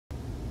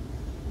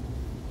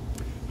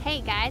Hey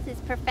guys,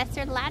 it's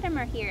Professor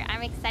Latimer here.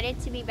 I'm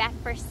excited to be back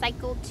for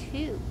Cycle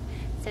 2.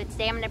 So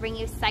today I'm going to bring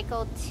you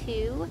Cycle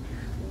 2,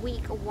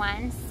 Week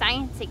 1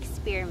 Science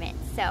Experiment.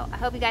 So I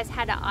hope you guys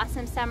had an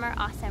awesome summer,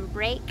 awesome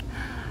break.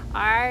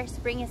 Our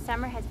spring and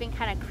summer has been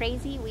kind of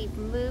crazy. We've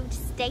moved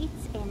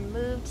states and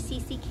moved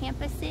CC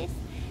campuses,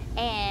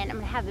 and I'm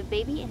going to have a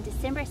baby in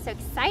December. So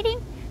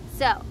exciting.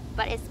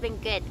 But it's been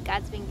good.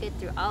 God's been good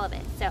through all of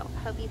it. So I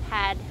hope you've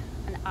had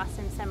an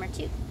awesome summer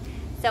too.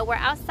 So we're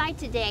outside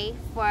today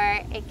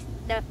for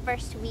the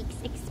first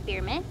week's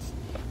experiment,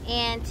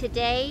 and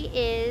today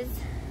is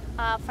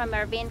from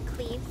our Van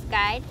Cleves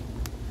guide,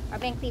 our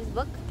Van Cleves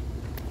book,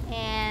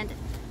 and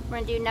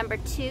we're going to do number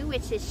 2,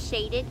 which is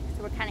shaded,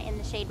 so we're kind of in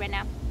the shade right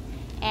now,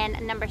 and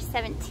number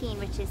 17,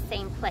 which is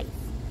same place.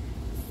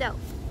 So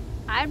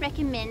I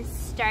recommend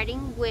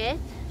starting with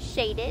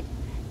shaded.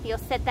 You'll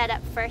set that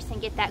up first and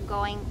get that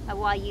going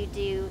while you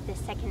do the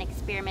second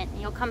experiment,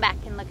 and you'll come back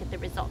and look at the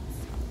results.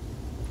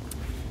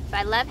 So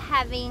I love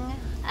having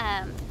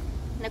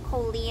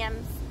Nicole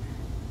Liam's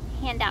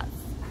handouts,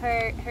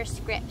 her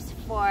scripts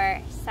for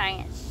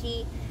science.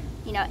 She,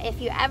 you know, if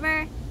you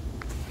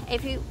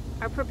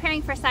are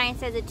preparing for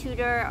science as a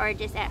tutor or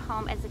just at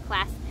home as a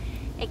class,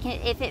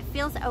 if it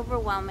feels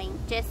overwhelming,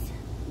 just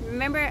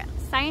remember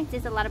science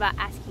is a lot about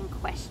asking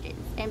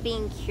questions and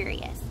being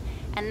curious.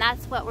 And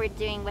that's what we're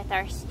doing with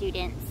our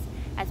students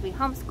as we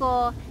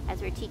homeschool,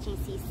 as we're teaching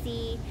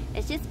CC,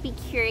 is just be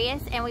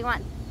curious, and we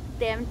want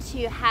them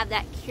to have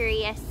that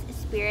curious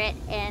spirit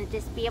and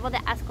just be able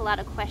to ask a lot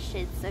of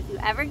questions. So if you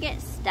ever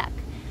get stuck,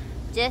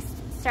 just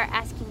start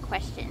asking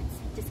questions.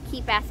 Just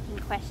keep asking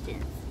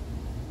questions.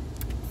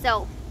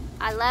 So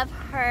I love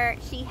her.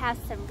 She has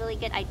some really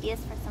good ideas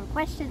for some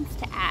questions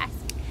to ask.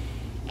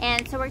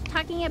 And so we're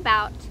talking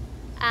about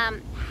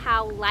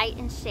how light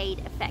and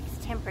shade affects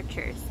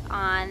temperatures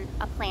on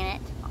a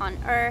planet, on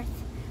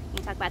Earth. You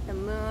can talk about the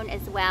moon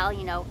as well.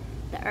 You know,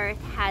 the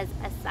Earth has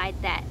a side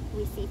that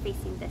we see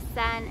facing the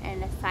sun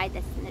and a side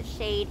that's in the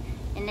shade.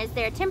 And is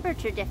there a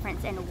temperature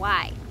difference, and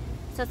why?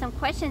 So some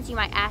questions you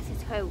might ask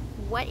is,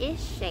 what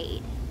is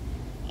shade?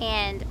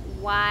 And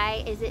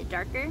why is it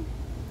darker?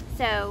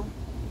 So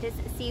just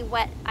see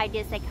what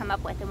ideas they come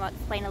up with, and we'll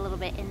explain a little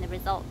bit in the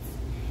results.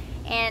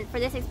 And for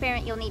this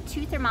experiment, you'll need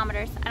 2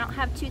 thermometers. I don't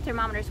have 2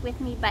 thermometers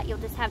with me, but you'll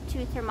just have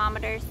 2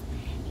 thermometers,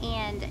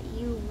 and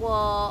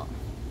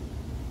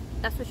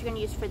that's what you're going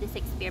to use for this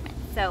experiment.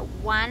 So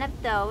one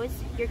of those,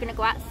 you're going to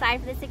go outside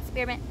for this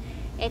experiment.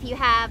 If you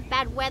have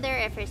bad weather,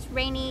 if it's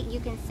rainy,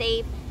 you can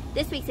save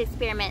this week's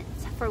experiment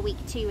for week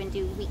 2 and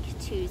do week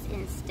 2's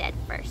instead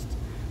first.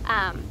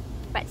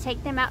 But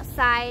take them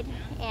outside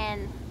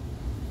and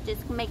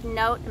just make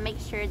note and make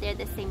sure they're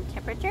the same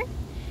temperature.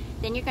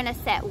 Then you're going to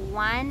set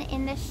one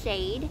in the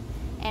shade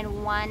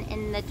and one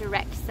in the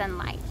direct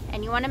sunlight.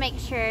 And you want to make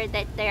sure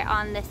that they're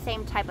on the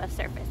same type of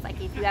surface.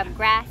 Like if you have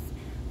grass,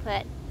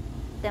 put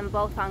them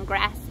both on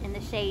grass in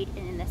the shade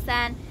and in the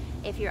sun.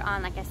 If you're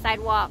on like a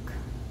sidewalk,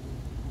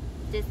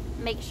 just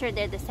make sure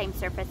they're the same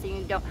surface and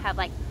you don't have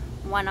like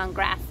one on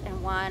grass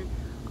and one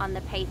on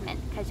the pavement,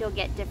 because you'll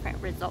get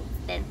different results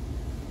then.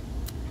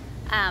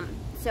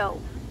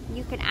 So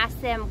you can ask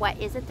them, what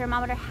is a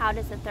thermometer? How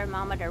does a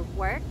thermometer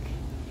work?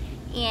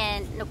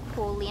 And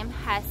Nicole Liam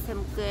has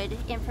some good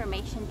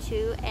information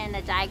too, and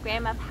a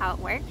diagram of how it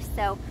works.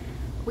 So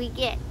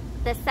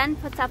the sun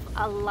puts off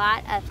a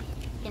lot of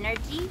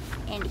energy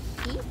and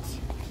heat,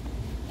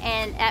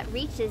 and it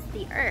reaches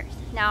the Earth.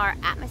 Now our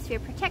atmosphere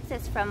protects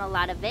us from a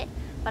lot of it,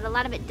 but a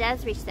lot of it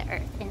does reach the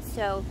Earth. And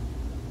so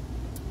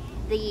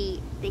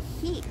the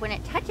heat, when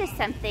it touches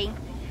something,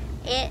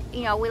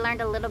 we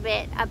learned a little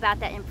bit about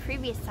that in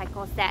previous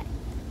cycles, that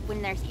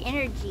when there's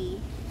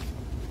energy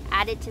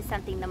added to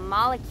something, the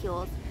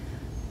molecules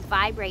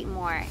vibrate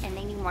more and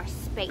they need more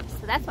space.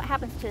 So that's what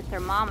happens to a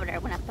thermometer.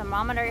 When a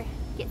thermometer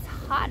gets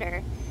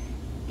hotter,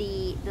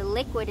 the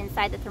liquid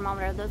inside the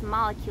thermometer, those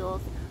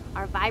molecules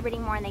are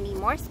vibrating more and they need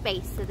more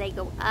space, so they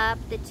go up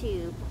the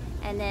tube.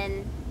 And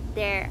then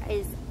there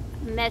is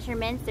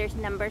measurements, there's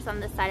numbers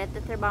on the side of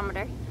the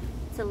thermometer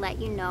to let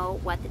you know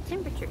what the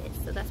temperature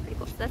is. So that's pretty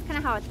cool. So that's kind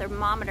of how a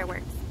thermometer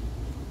works.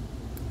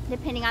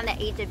 Depending on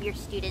the age of your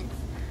students,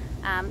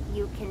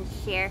 you can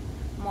share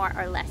more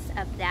or less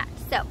of that.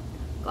 So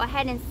go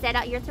ahead and set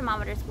out your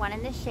thermometers, one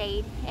in the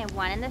shade and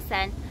one in the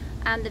sun.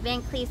 The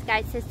Van Cleves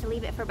guide says to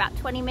leave it for about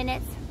 20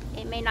 minutes.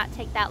 It may not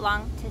take that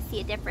long to see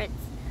a difference,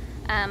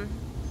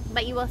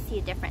 but you will see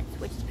a difference,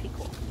 which is pretty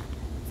cool.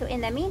 So in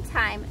the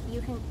meantime,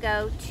 you can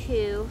go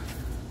to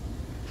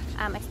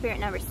experiment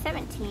number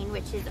 17,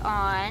 which is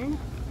on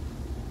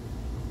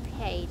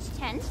page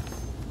 10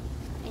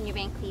 in your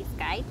Van Cleves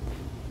guide.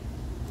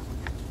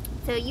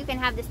 So you can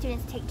have the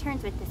students take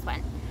turns with this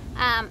one.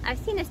 I've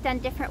seen this done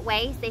different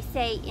ways. They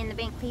say in the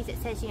Van Cleves,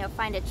 it says,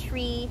 find a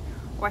tree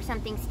or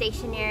something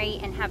stationary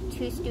and have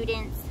 2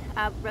 students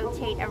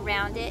rotate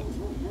around it.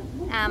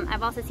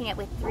 I've also seen it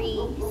with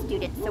 3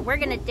 students. So we're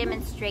going to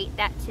demonstrate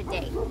that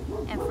today.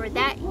 And for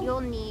that,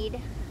 you'll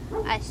need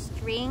a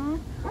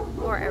string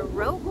or a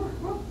rope.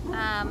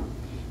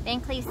 Van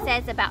Cleef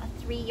says about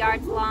 3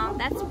 yards long.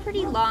 That's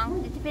pretty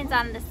long. It depends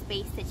on the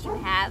space that you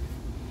have.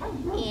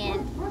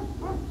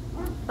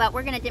 But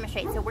we're going to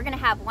demonstrate. So we're going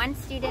to have one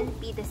student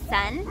be the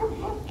sun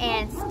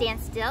and stand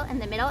still in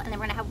the middle, and then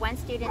we're going to have one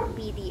student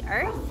be the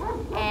earth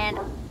and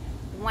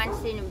one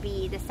student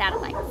be the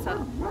satellite.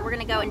 So we're going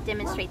to go and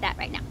demonstrate that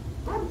right now.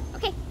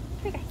 Okay,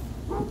 here, guys.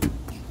 All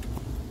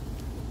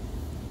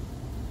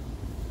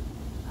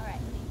right.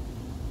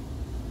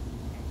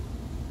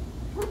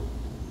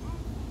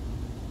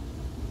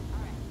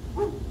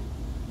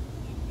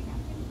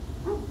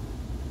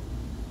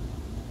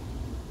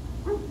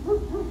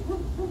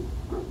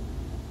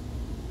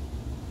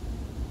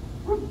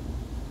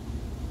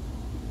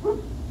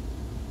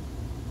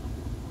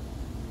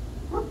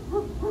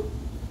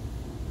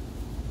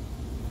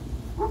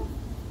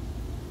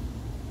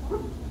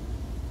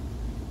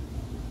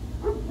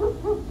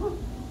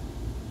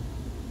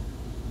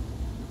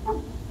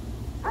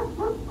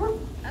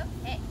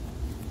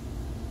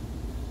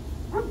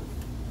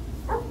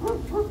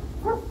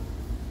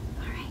 All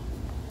right.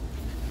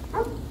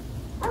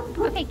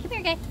 Okay, come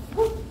here, guys.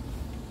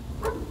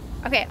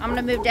 Okay, I'm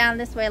gonna move down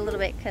this way a little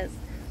bit because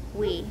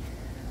we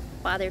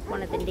bothered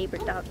one of the neighbor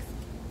dogs.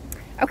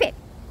 Okay,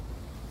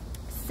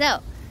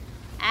 so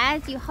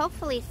as you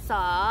hopefully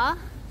saw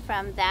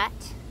from that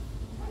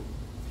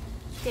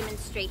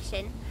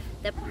demonstration,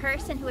 the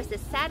person who was the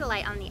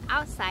satellite on the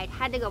outside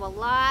had to go a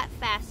lot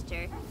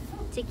faster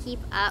to keep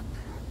up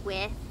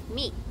with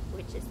me,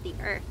 which is the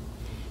Earth.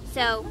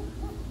 So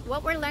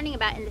what we're learning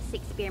about in this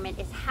experiment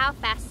is how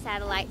fast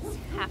satellites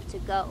have to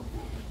go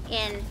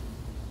in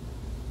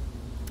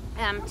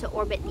to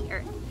orbit the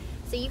Earth.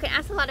 So you can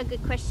ask a lot of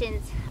good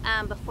questions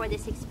before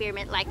this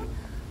experiment, like,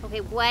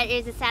 okay, what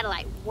is a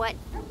satellite?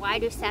 Why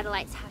do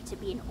satellites have to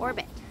be in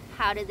orbit?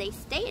 How do they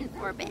stay in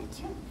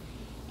orbit?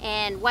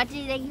 And what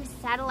do they use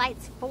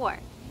satellites for?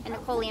 And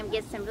Nicolium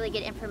gives some really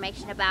good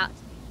information about,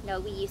 you know,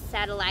 we use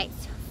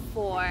satellites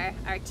for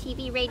our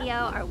TV, radio,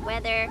 our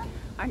weather,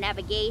 our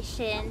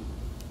navigation,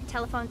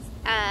 telephone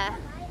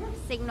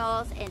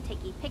signals, and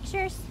taking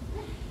pictures.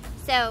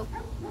 So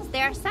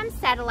there are some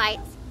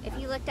satellites, if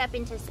you looked up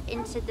into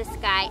the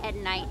sky at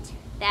night,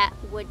 that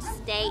would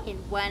stay in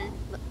one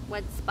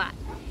spot.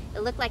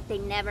 It looked like they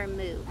never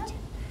moved.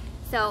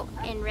 So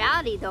in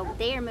reality, though,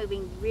 they are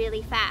moving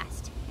really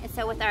fast. And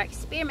so with our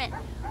experiment,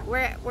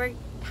 we're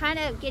kind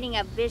of getting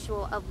a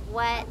visual of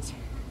what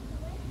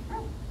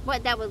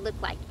that would look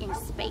like in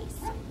space.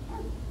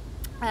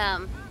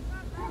 And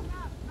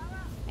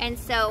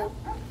so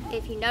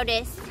if you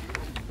notice,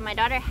 my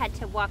daughter had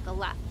to walk a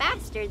lot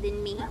faster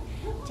than me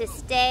to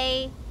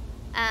stay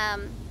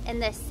in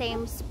the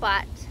same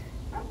spot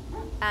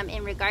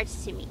in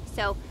regards to me.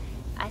 So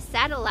a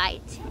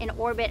satellite in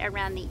orbit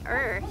around the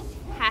Earth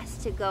has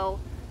to go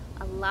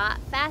a lot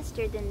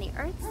faster than the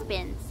Earth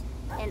spins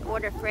in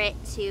order for it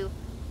to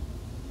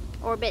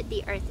orbit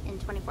the Earth in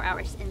 24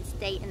 hours and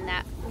stay in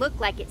that, look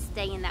like it's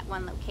staying in that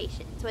one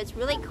location. So it's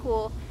really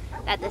cool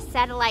that the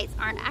satellites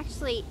aren't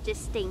actually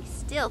just staying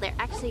still, they're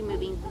actually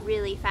moving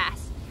really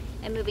fast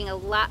and moving a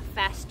lot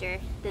faster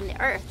than the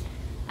Earth,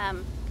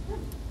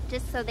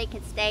 just so they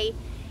can stay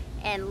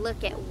and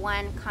look at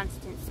one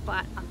constant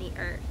spot on the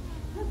Earth.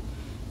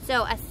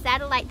 So a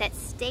satellite that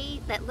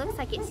looks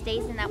like it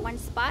stays in that one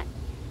spot,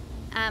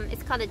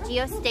 it's called a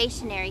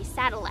geostationary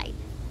satellite.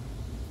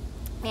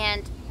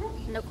 And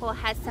Nicole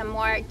has some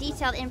more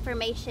detailed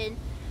information,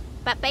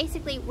 but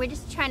basically we're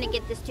just trying to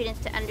get the students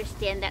to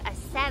understand that a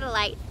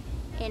satellite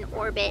in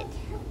orbit,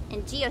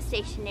 in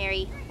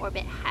geostationary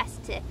orbit, has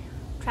to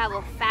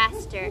travel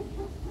faster,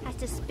 has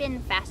to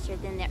spin faster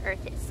than the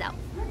Earth itself.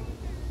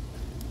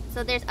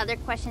 So there's other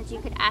questions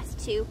you could ask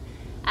too.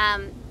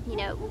 You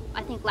know,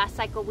 I think last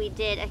cycle we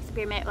did an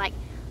experiment like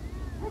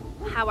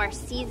how our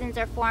seasons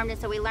are formed, and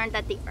so we learned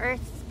that the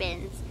Earth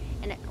spins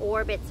and it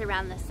orbits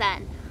around the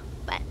sun,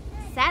 but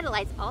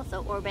satellites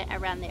also orbit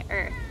around the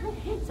Earth.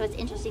 So it's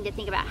interesting to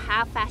think about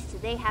how fast do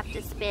they have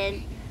to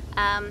spin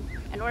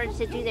in order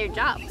to do their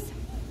jobs.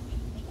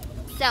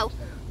 So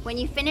when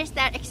you finish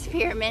that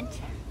experiment,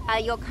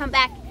 you'll come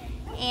back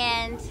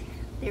and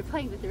they're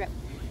playing with the rope.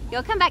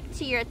 You'll come back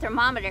to your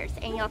thermometers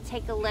and you'll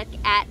take a look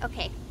at,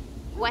 okay,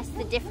 what's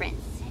the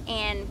difference?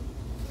 And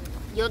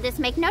you'll just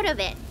make note of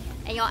it.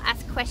 And you'll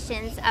ask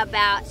questions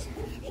about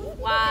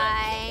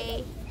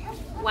why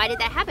did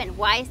that happen?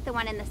 Why is the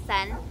one in the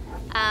sun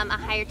a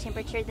higher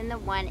temperature than the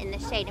one in the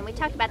shade? And we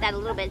talked about that a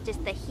little bit,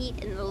 just the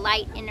heat and the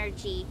light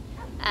energy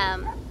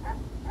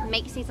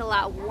makes things a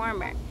lot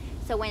warmer.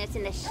 So when it's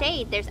in the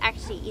shade, there's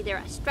actually either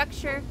a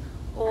structure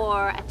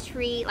or a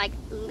tree, like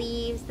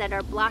leaves, that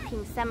are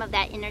blocking some of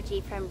that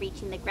energy from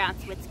reaching the ground,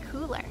 so it's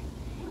cooler.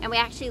 And we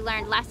actually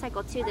learned last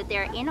cycle too that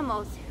there are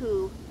animals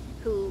who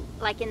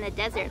like in the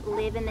desert,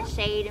 live in the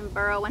shade and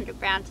burrow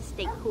underground to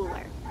stay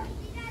cooler.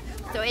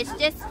 So it's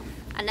just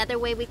another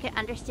way we could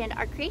understand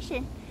our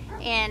creation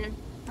and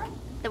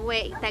the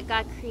way that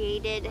God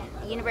created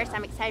the universe.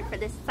 I'm excited for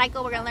this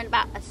cycle. We're going to learn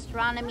about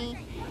astronomy,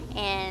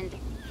 and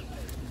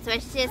so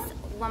it's just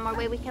one more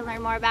way we can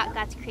learn more about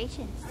God's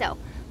creation. So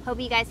Hope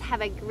you guys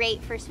have a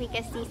great first week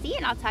of CC,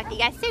 and I'll talk to you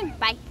guys soon.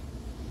 Bye.